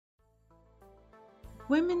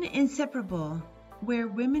Women Inseparable, where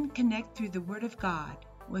women connect through the Word of God,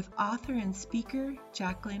 with author and speaker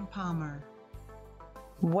Jacqueline Palmer.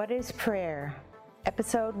 What is prayer?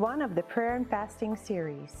 Episode 1 of the Prayer and Fasting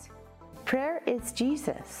series. Prayer is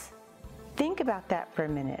Jesus. Think about that for a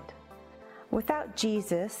minute. Without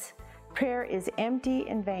Jesus, prayer is empty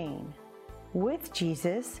and vain. With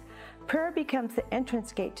Jesus, prayer becomes the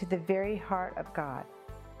entrance gate to the very heart of God.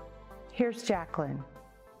 Here's Jacqueline.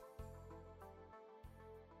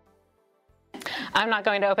 I'm not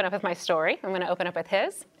going to open up with my story. I'm going to open up with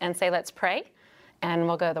his and say, let's pray, and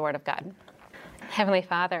we'll go to the Word of God. Heavenly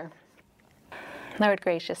Father, Lord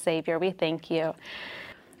gracious Savior, we thank you.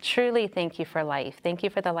 Truly thank you for life. Thank you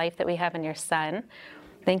for the life that we have in your Son.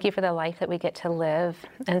 Thank you for the life that we get to live.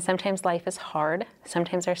 And sometimes life is hard.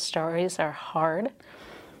 Sometimes our stories are hard.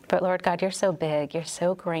 But Lord God, you're so big. You're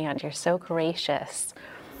so grand. You're so gracious.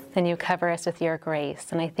 And you cover us with your grace.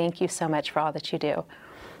 And I thank you so much for all that you do.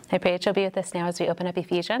 I pray that you'll be with us now as we open up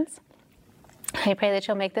Ephesians. I pray that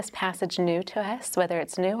you'll make this passage new to us, whether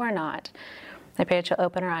it's new or not. I pray that you'll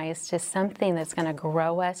open our eyes to something that's going to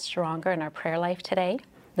grow us stronger in our prayer life today,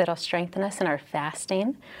 that'll strengthen us in our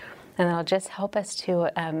fasting, and that'll just help us to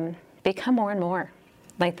become more and more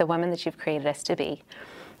like the woman that you've created us to be.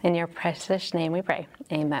 In your precious name we pray.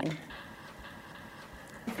 Amen.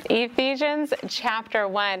 Ephesians chapter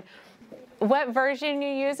 1. What version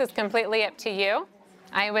you use is completely up to you.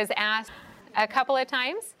 I was asked a couple of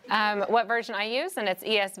times what version I use, and it's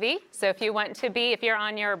ESV. So if you're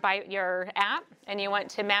on your app and you want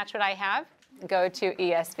to match what I have, go to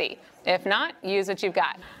ESV. If not, use what you've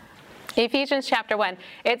got. Ephesians chapter 1.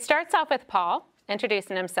 It starts off with Paul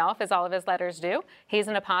introducing himself, as all of his letters do. He's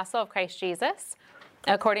an apostle of Christ Jesus,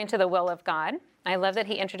 according to the will of God. I love that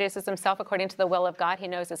he introduces himself according to the will of God. He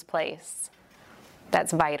knows his place.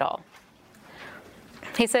 That's vital.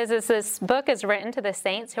 He says, this book is written to the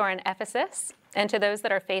saints who are in Ephesus and to those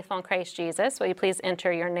that are faithful in Christ Jesus. Will you please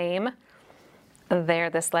enter your name there?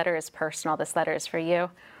 This letter is personal. This letter is for you.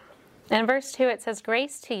 In verse 2, it says,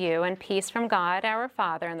 grace to you and peace from God, our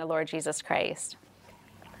Father, and the Lord Jesus Christ.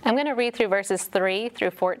 I'm going to read through verses 3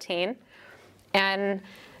 through 14. And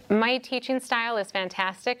my teaching style is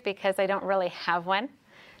fantastic because I don't really have one.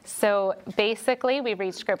 So basically, we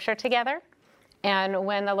read scripture together. And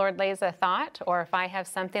when the Lord lays a thought, or if I have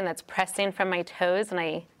something that's pressing from my toes and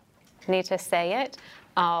I need to say it,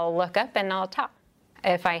 I'll look up and I'll talk.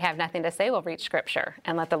 If I have nothing to say, we'll read scripture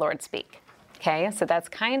and let the Lord speak. Okay, so that's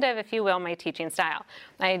kind of, if you will, my teaching style.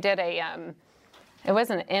 I did it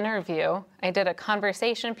wasn't an interview. I did a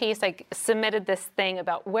conversation piece. I submitted this thing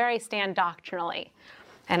about where I stand doctrinally.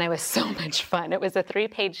 And it was so much fun. It was a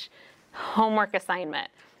 3-page homework assignment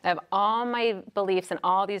of all my beliefs and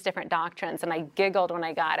all these different doctrines, and I giggled when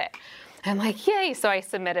I got it. I'm like, yay! So I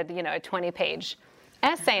submitted, a 20-page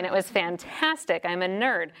essay, and it was fantastic. I'm a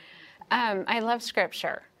nerd. I love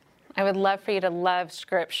Scripture. I would love for you to love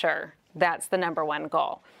Scripture. That's the number one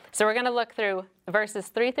goal. So we're going to look through verses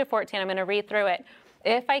 3 through 14. I'm going to read through it.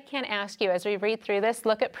 If I can ask you, as we read through this,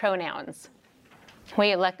 look at pronouns.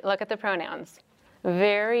 Look at the pronouns.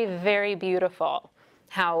 Very, very beautiful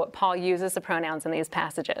how Paul uses the pronouns in these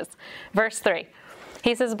passages. Verse 3,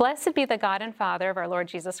 he says, blessed be the God and Father of our Lord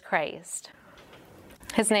Jesus Christ.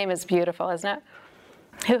 His name is beautiful, isn't it?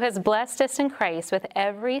 Who has blessed us in Christ with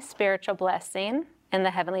every spiritual blessing in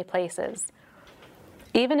the heavenly places,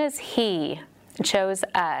 even as he chose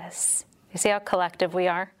us. You see how collective we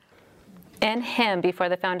are? In him before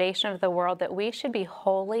the foundation of the world, that we should be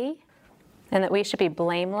holy and that we should be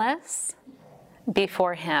blameless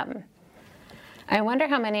before him. I wonder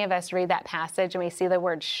how many of us read that passage and we see the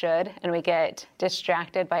word should and we get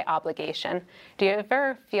distracted by obligation. Do you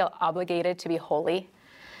ever feel obligated to be holy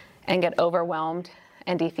and get overwhelmed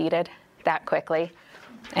and defeated that quickly?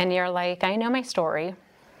 And you're like, I know my story.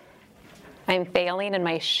 I'm failing in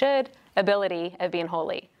my should ability of being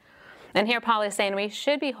holy. And here Paul is saying we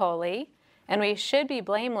should be holy and we should be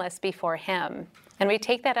blameless before him. And we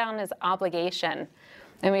take that on as obligation.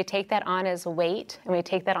 And we take that on as weight, and we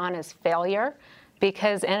take that on as failure,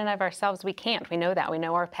 because in and of ourselves, we can't. We know that. We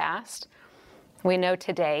know our past. We know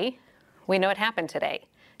today. We know what happened today.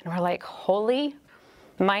 And we're like, holy,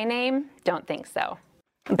 my name? Don't think so.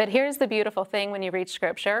 But here's the beautiful thing when you read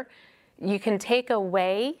Scripture. You can step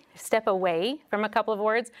away from a couple of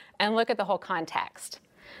words, and look at the whole context.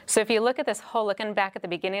 So if you look at this whole, looking back at the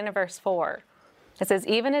beginning of verse 4, it says,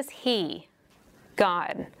 even as he,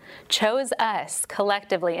 God, chose us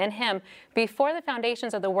collectively in him before the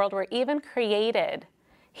foundations of the world were even created.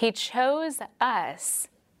 He chose us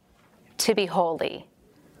to be holy.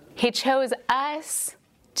 He chose us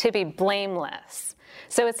to be blameless.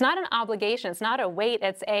 So it's not an obligation, it's not a weight,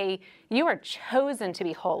 it's you are chosen to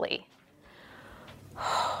be holy.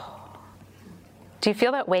 Do you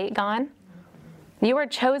feel that weight gone? You are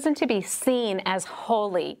chosen to be seen as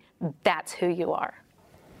holy. That's who you are.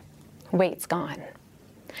 Weight's gone.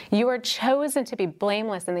 You are chosen to be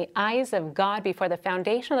blameless in the eyes of God before the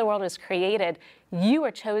foundation of the world was created. You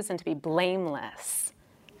are chosen to be blameless.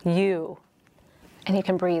 You. And you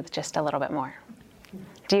can breathe just a little bit more.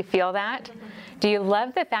 Do you feel that? Do you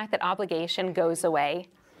love the fact that obligation goes away,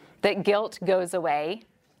 that guilt goes away,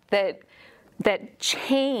 that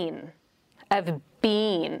chain of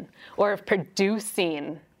being or of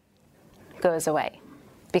producing goes away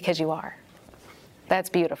because you are? That's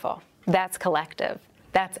beautiful. That's collective.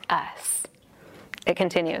 That's us. It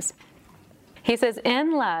continues. He says,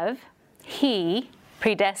 in love, he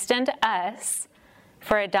predestined us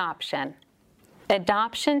for adoption.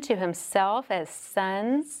 Adoption to himself as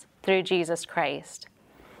sons through Jesus Christ,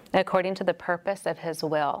 according to the purpose of his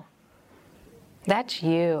will. That's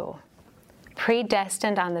you.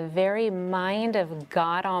 Predestined on the very mind of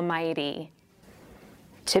God Almighty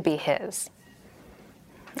to be his.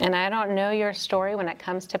 And I don't know your story when it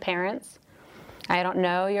comes to parents. I don't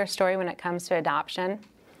know your story when it comes to adoption,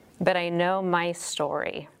 but I know my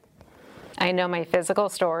story. I know my physical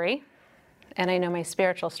story, and I know my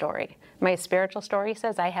spiritual story. My spiritual story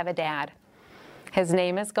says I have a dad. His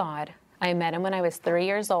name is God. I met him when I was 3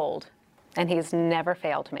 years old, and he's never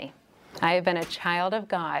failed me. I have been a child of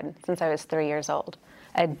God since I was 3 years old,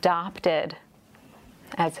 adopted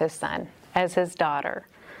as his son, as his daughter.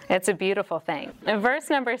 It's a beautiful thing. In verse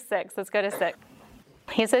number 6, let's go to 6.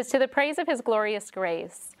 He says, to the praise of his glorious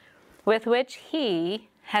grace, with which he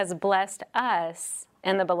has blessed us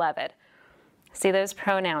in the beloved. See those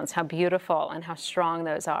pronouns, how beautiful and how strong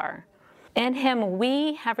those are. In him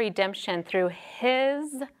we have redemption through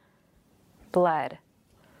his blood.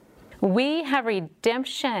 We have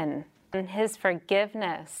redemption in his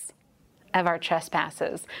forgiveness of our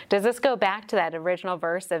trespasses. Does this go back to that original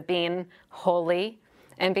verse of being holy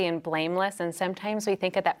and being blameless? And sometimes we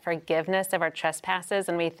think of that forgiveness of our trespasses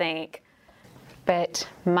and we think, but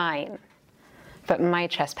my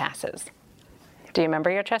trespasses. Do you remember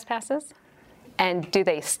your trespasses? And do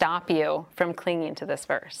they stop you from clinging to this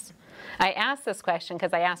verse? I ask this question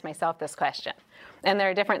because I ask myself this question. And there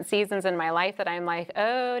are different seasons in my life that I'm like,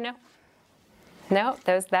 oh, no,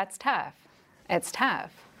 that's tough. It's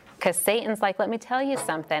tough. Because Satan's like, let me tell you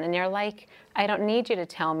something. And you're like, I don't need you to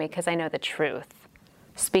tell me because I know the truth.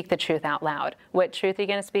 Speak the truth out loud. What truth are you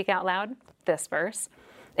going to speak out loud? This verse.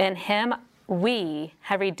 In him we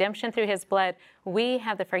have redemption through his blood. We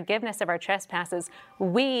have the forgiveness of our trespasses.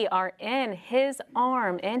 We are in his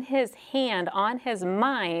arm, in his hand, on his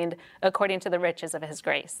mind, according to the riches of his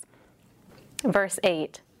grace. Verse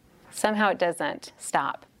 8. Somehow it doesn't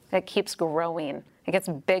stop. It keeps growing. It gets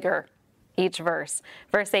bigger each verse.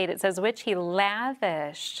 Verse 8, it says, which he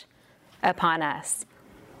lavished upon us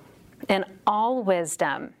in all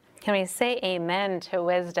wisdom. Can we say amen to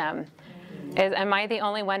wisdom? Am I the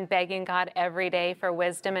only one begging God every day for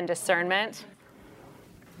wisdom and discernment?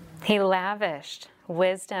 He lavished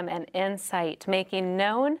wisdom and insight, making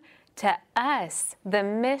known to us the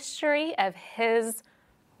mystery of his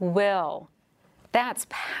will. That's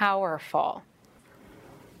powerful.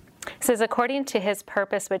 It says, according to his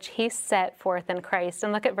purpose, which he set forth in Christ.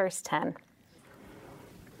 And look at verse 10.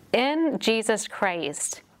 In Jesus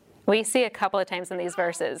Christ, we see a couple of times in these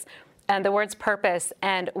verses, and the words purpose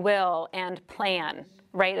and will and plan,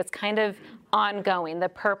 right? It's kind of ongoing, the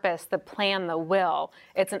purpose, the plan, the will.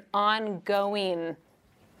 It's an ongoing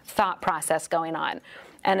thought process going on.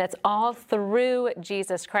 And it's all through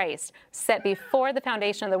Jesus Christ, set before the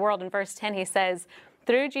foundation of the world. In verse 10, he says,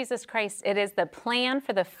 through Jesus Christ, it is the plan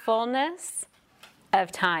for the fullness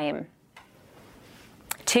of time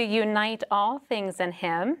to unite all things in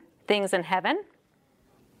him, things in heaven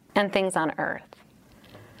and things on earth.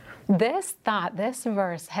 This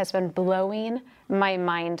verse has been blowing my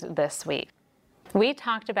mind this week. We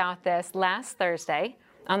talked about this last Thursday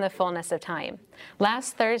on the fullness of time.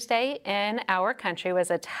 Last Thursday in our country was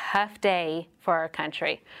a tough day for our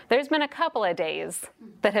country. There's been a couple of days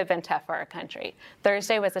that have been tough for our country.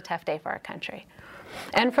 Thursday was a tough day for our country.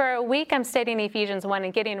 And for a week, I'm studying Ephesians 1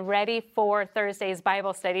 and getting ready for Thursday's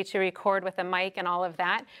Bible study to record with a mic and all of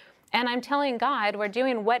that. And I'm telling God, we're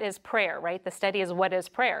doing what is prayer, right? The study is what is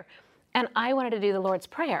prayer. And I wanted to do the Lord's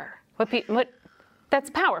Prayer. That's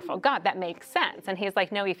powerful. God, that makes sense. And he's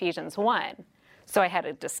like, no, Ephesians 1. So I had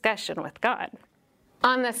a discussion with God.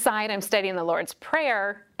 On the side, I'm studying the Lord's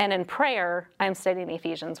Prayer. And in prayer, I'm studying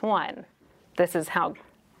Ephesians 1. This is how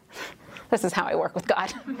This is how I work with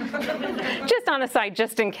God. Just on the side,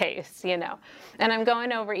 just in case, And I'm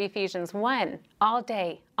going over Ephesians 1 all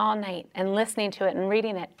day, all night, and listening to it and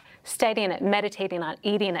reading it, studying it, meditating on it,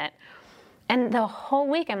 eating it. And the whole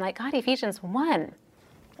week I'm like, God, Ephesians 1.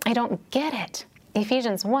 I don't get it.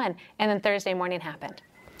 Ephesians 1. And then Thursday morning happened.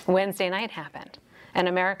 Wednesday night happened. And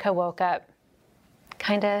America woke up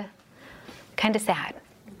kind of sad,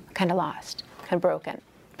 kind of lost, kind of broken,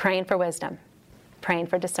 praying for wisdom, praying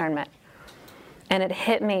for discernment. And it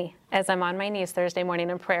hit me as I'm on my knees Thursday morning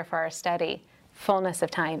in prayer for our study, fullness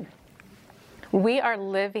of time. We are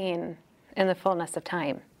living in the fullness of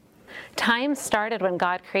time. Time started when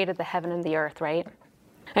God created the heaven and the earth, right?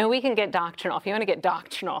 And we can get doctrinal. If you want to get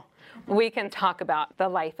doctrinal, we can talk about the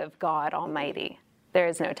life of God Almighty. There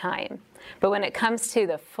is no time. But when it comes to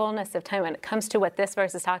the fullness of time, when it comes to what this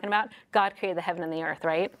verse is talking about, God created the heaven and the earth,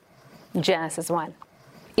 right? Genesis 1.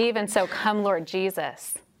 Even so, come Lord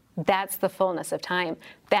Jesus. That's the fullness of time.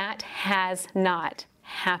 That has not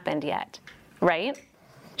happened yet, right?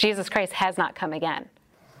 Jesus Christ has not come again.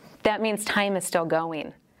 That means time is still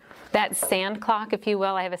going. That sand clock, if you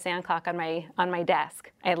will, I have a sand clock on my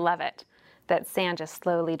desk. I love it. That sand just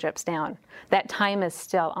slowly drips down. That time is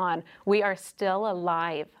still on. We are still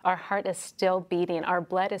alive. Our heart is still beating. Our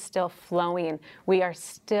blood is still flowing. We are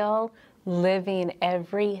still living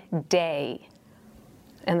every day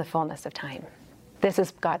in the fullness of time. This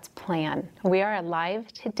is God's plan. We are alive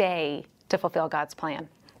today to fulfill God's plan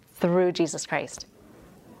through Jesus Christ.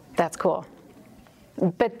 That's cool.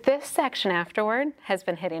 But this section afterward has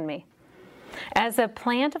been hitting me. As a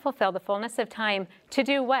plan to fulfill the fullness of time, to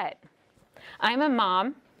do what? I'm a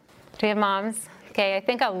mom. Do we have moms? Okay, I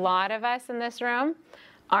think a lot of us in this room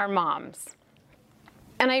are moms.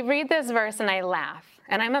 And I read this verse and I laugh.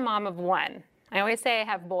 And I'm a mom of one. I always say I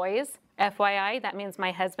have boys. FYI, that means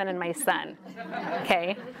my husband and my son.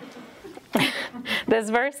 Okay?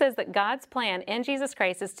 This verse says that God's plan in Jesus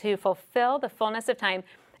Christ is to fulfill the fullness of time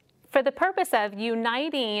for the purpose of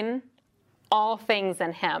uniting all things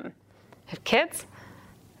in Him. Have kids?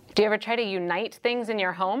 Do you ever try to unite things in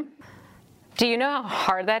your home? Do you know how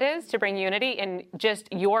hard that is to bring unity in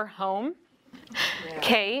just your home?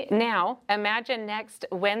 Okay, now imagine next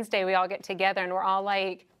Wednesday we all get together and we're all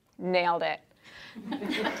like, nailed it.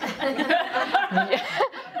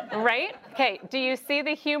 Right? Okay, do you see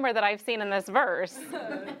the humor that I've seen in this verse?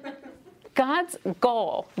 God's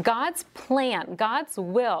goal, God's plan, God's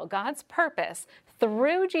will, God's purpose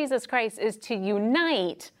through Jesus Christ is to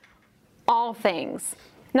unite all things.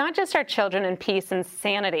 Not just our children in peace and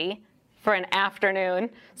sanity for an afternoon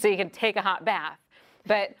so you can take a hot bath,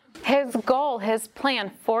 but His goal, His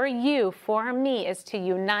plan for you, for me, is to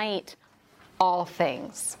unite all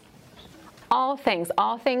things. All things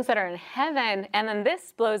that are in heaven. And then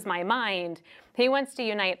this blows my mind. He wants to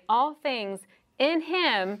unite all things in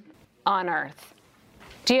Him on earth.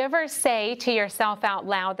 Do you ever say to yourself out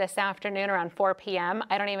loud this afternoon around 4 p.m.,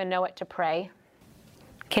 I don't even know what to pray?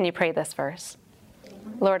 Can you pray this verse?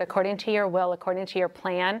 Lord, according to your will, according to your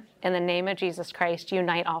plan, in the name of Jesus Christ,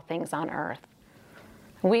 unite all things on earth.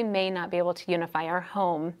 We may not be able to unify our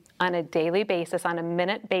home on a daily basis, on a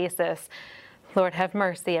minute basis. Lord, have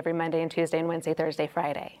mercy every Monday and Tuesday and Wednesday, Thursday,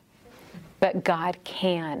 Friday. But God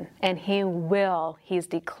can, and He will. He's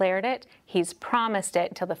declared it. He's promised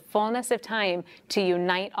it till the fullness of time to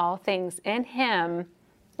unite all things in Him,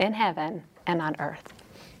 in heaven and on earth.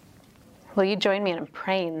 Will you join me in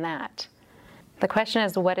praying that? The question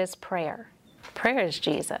is, what is prayer? Prayer is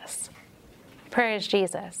Jesus. Prayer is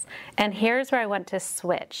Jesus. And here's where I want to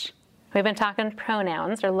switch. We've been talking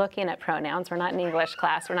pronouns, or looking at pronouns. We're not in English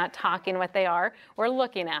class. We're not talking what they are. We're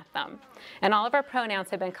looking at them. And all of our pronouns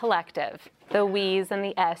have been collective, the we's and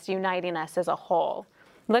the s uniting us as a whole.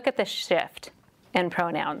 Look at the shift in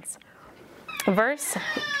pronouns.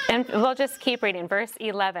 And we'll just keep reading. Verse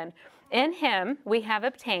 11. In Him we have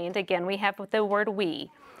obtained, again, we have the word we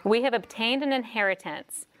have obtained an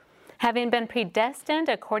inheritance, having been predestined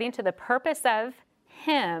according to the purpose of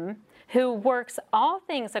Him who works all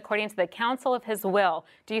things according to the counsel of His will.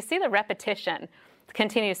 Do you see the repetition? It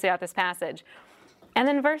continues throughout this passage. And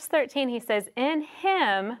then verse 13, he says, in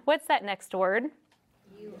Him, what's that next word?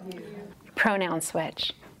 You. Pronoun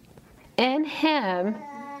switch. In Him,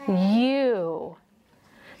 you.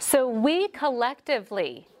 So we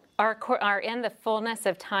collectively are in the fullness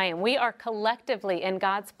of time. We are collectively in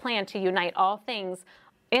God's plan to unite all things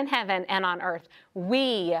in heaven and on earth.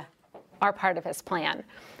 We are part of His plan.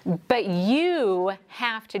 But you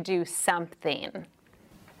have to do something,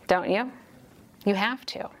 don't you? You have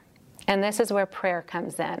to. And this is where prayer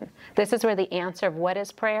comes in. This is where the answer of what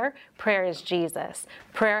is prayer? Prayer is Jesus.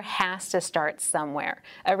 Prayer has to start somewhere.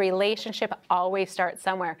 A relationship always starts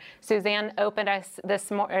somewhere. Suzanne opened us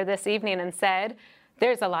this evening and said,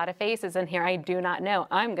 there's a lot of faces in here I do not know.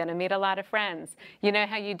 I'm going to meet a lot of friends. You know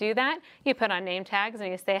how you do that? You put on name tags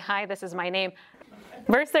and you say, hi, this is my name.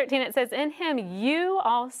 Verse 13, it says, in him you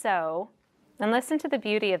also, and listen to the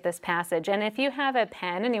beauty of this passage. And if you have a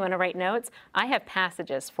pen and you want to write notes, I have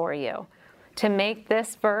passages for you to make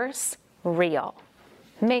this verse real.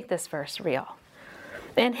 Make this verse real.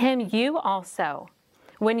 In him you also,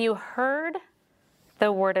 when you heard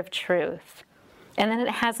the word of truth, and then it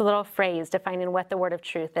has a little phrase defining what the word of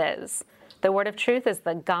truth is. The word of truth is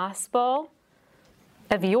the gospel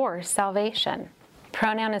of your salvation.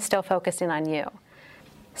 Pronoun is still focusing on you.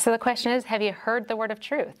 So the question is, have you heard the word of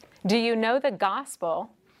truth? Do you know the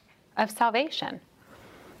gospel of salvation?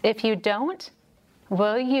 If you don't,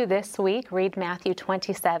 will you this week read Matthew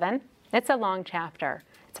 27? It's a long chapter.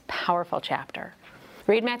 It's a powerful chapter.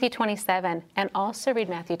 Read Matthew 27 and also read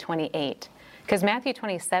Matthew 28. Because Matthew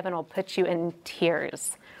 27 will put you in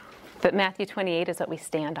tears. But Matthew 28 is what we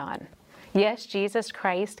stand on. Yes, Jesus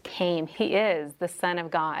Christ came. He is the Son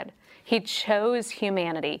of God. He chose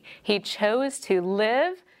humanity. He chose to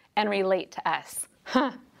live and relate to us.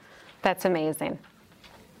 That's amazing.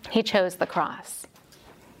 He chose the cross.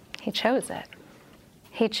 He chose it.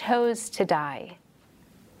 He chose to die.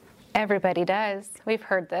 Everybody does. We've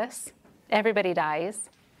heard this. Everybody dies.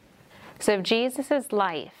 So if Jesus'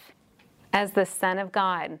 life as the Son of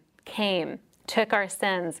God came, took our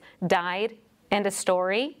sins, died, end of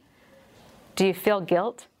story, do you feel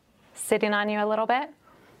guilt sitting on you a little bit?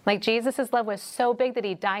 Like Jesus' love was so big that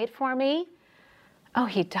he died for me. Oh,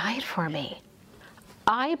 he died for me.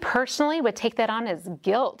 I personally would take that on as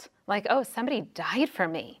guilt. Like, oh, somebody died for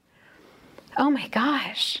me. Oh my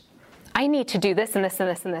gosh. I need to do this and this and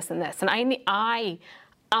this and this and this. And I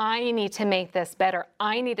need to make this better.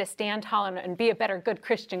 I need to stand tall and be a better, good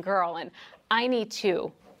Christian girl. And I need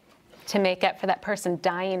to make up for that person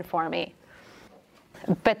dying for me.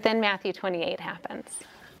 But then Matthew 28 happens.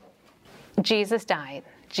 Jesus died.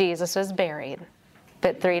 Jesus was buried.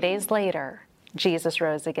 But 3 days later, Jesus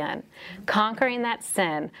rose again, conquering that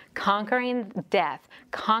sin, conquering death,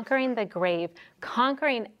 conquering the grave,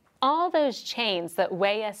 conquering all those chains that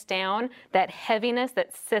weigh us down, that heaviness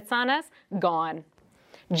that sits on us, gone.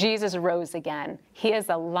 Jesus rose again. He is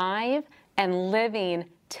alive and living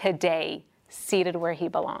today, seated where he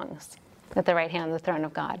belongs, at the right hand of the throne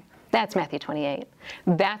of God. That's Matthew 28.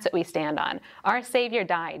 That's what we stand on. Our Savior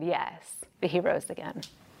died, yes, but he rose again.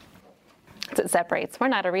 That's what separates. We're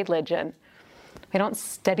not a religion. We don't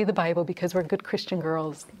study the Bible because we're good Christian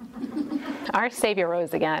girls. Our Savior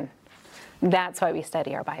rose again. That's why we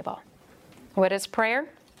study our Bible. What is prayer?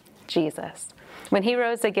 Jesus. When he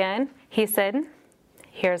rose again, he said,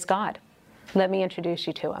 here's God. Let me introduce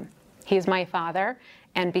you to him. He's my Father,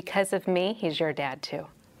 and because of me, he's your dad too.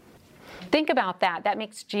 Think about that. That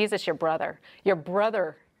makes Jesus your brother. Your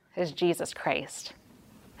brother is Jesus Christ.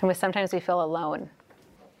 And sometimes we feel alone.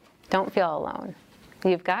 Don't feel alone.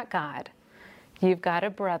 You've got God. You've got a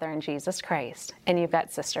brother in Jesus Christ, and you've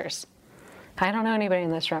got sisters. I don't know anybody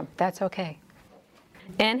in this room. That's okay.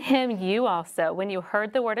 In him you also, when you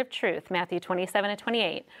heard the word of truth, Matthew 27 and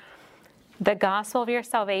 28, the gospel of your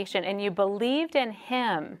salvation, and you believed in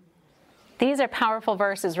him. These are powerful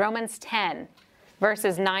verses. Romans 10,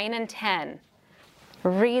 verses 9 and 10.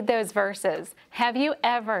 Read those verses. Have you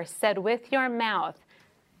ever said with your mouth,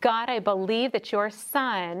 God, I believe that your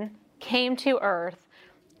Son came to earth,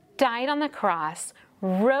 died on the cross,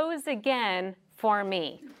 rose again for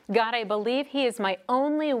me. God, I believe he is my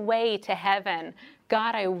only way to heaven.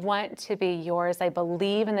 God, I want to be yours. I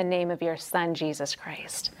believe in the name of your Son, Jesus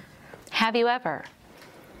Christ. Have you ever?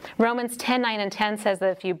 Romans 10, 9 and 10 says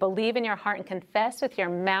that if you believe in your heart and confess with your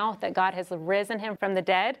mouth that God has risen him from the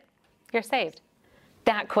dead, you're saved.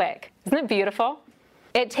 That quick. Isn't it beautiful?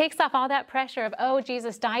 It takes off all that pressure of, oh,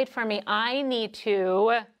 Jesus died for me. I need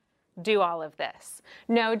to do all of this.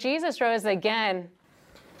 No, Jesus rose again.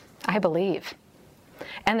 I believe.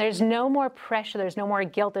 And there's no more pressure. There's no more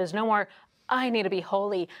guilt. There's no more, I need to be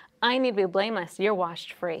holy. I need to be blameless. You're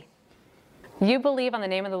washed free. You believe on the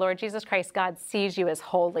name of the Lord Jesus Christ, God sees you as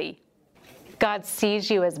holy. God sees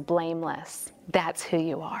you as blameless. That's who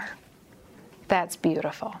you are. That's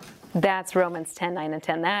beautiful. That's Romans 10, 9 and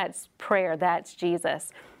 10. That's prayer. That's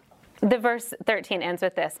Jesus. The verse 13 ends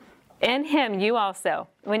with this. In him you also,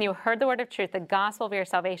 when you heard the word of truth, the gospel of your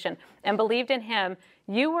salvation, and believed in him,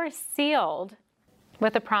 you were sealed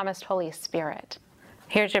with the promised Holy Spirit.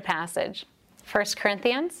 Here's your passage. 1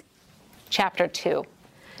 Corinthians chapter 2.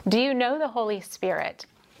 Do you know the Holy Spirit?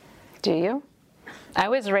 Do you? I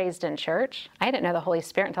was raised in church. I didn't know the Holy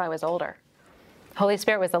Spirit until I was older. Holy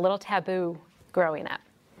Spirit was a little taboo growing up.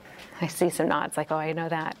 I see some nods like, oh, I know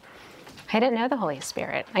that. I didn't know the Holy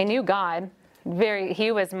Spirit. I knew God.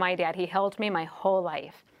 He was my dad. He held me my whole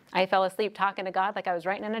life. I fell asleep talking to God like I was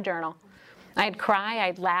writing in a journal. I'd cry,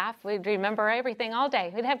 I'd laugh, we'd remember everything all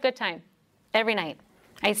day. We'd have a good time every night.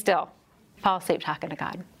 I still fall asleep talking to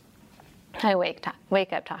God. I wake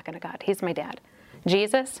up talking to God. He's my dad.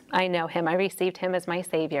 Jesus, I know him. I received him as my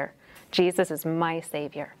Savior. Jesus is my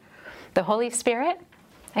Savior. The Holy Spirit,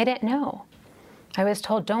 I didn't know. I was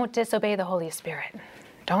told, don't disobey the Holy Spirit.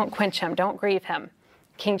 Don't quench him. Don't grieve him.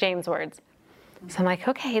 King James words. So I'm like,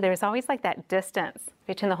 okay, there's always like that distance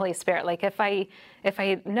between the Holy Spirit. Like if I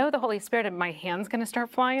know the Holy Spirit, my hand's going to start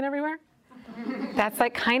flying everywhere. That's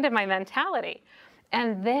like kind of my mentality.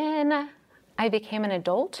 And then I became an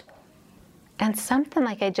adult, and something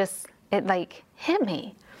like it like hit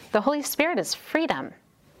me. The Holy Spirit is freedom.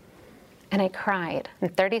 And I cried. I'm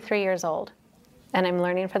 33 years old, and I'm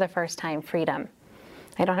learning for the first time freedom.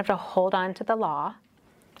 I don't have to hold on to the law.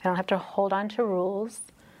 I don't have to hold on to rules.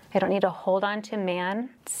 I don't need to hold on to man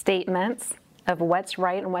statements of what's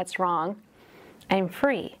right and what's wrong. I'm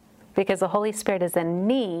free because the Holy Spirit is in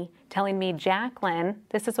me telling me, Jacqueline,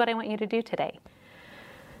 this is what I want you to do today.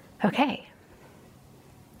 Okay.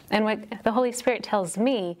 And what the Holy Spirit tells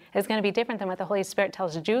me is going to be different than what the Holy Spirit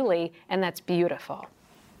tells Julie, and that's beautiful.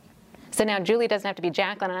 So now Julie doesn't have to be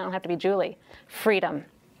Jacqueline, and I don't have to be Julie. Freedom.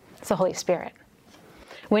 It's the Holy Spirit.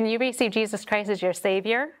 When you receive Jesus Christ as your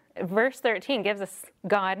Savior, verse 13 gives us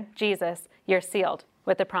God, Jesus, you're sealed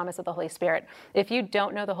with the promise of the Holy Spirit. If you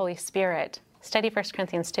don't know the Holy Spirit, study 1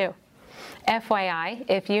 Corinthians 2. FYI,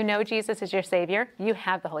 if you know Jesus as your Savior, you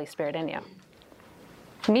have the Holy Spirit in you.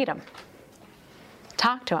 Meet him.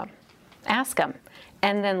 Talk to him. Ask him.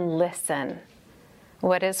 And then listen.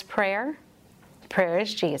 What is prayer? Prayer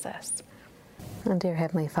is Jesus. Oh, dear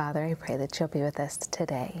Heavenly Father, I pray that you'll be with us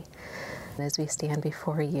today. As we stand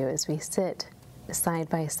before you, as we sit side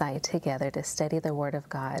by side together to study the Word of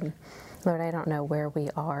God. Lord, I don't know where we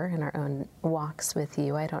are in our own walks with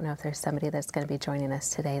you. I don't know if there's somebody that's going to be joining us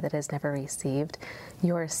today that has never received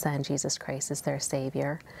your Son, Jesus Christ, as their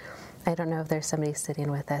Savior. I don't know if there's somebody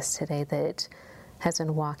sitting with us today that has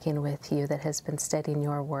been walking with you, that has been studying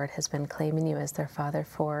your Word, has been claiming you as their Father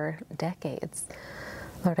for decades.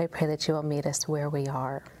 Lord, I pray that you will meet us where we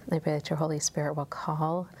are. I pray that your Holy Spirit will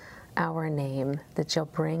call our name, that you'll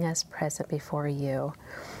bring us present before you.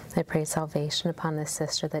 I pray salvation upon this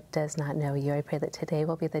sister that does not know you. I pray that today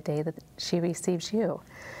will be the day that she receives you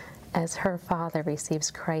as her Father receives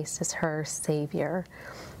Christ as her Savior.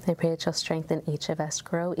 I pray that you'll strengthen each of us,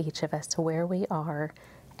 grow each of us to where we are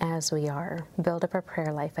as we are. Build up our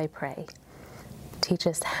prayer life, I pray. Teach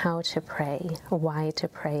us how to pray, why to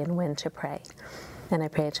pray, and when to pray. And I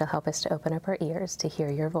pray that you'll help us to open up our ears to hear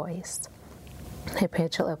your voice. I pray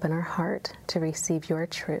that you'll open our heart to receive your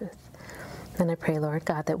truth. And I pray, Lord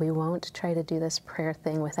God, that we won't try to do this prayer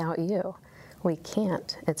thing without you. We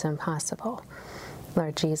can't. It's impossible.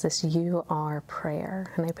 Lord Jesus, you are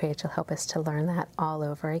prayer. And I pray that you'll help us to learn that all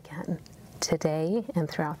over again. Today and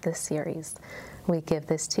throughout this series, we give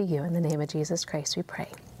this to you. In the name of Jesus Christ, we pray.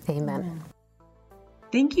 Amen.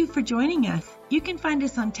 Thank you for joining us. You can find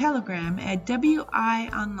us on Telegram at WI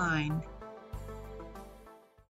Online.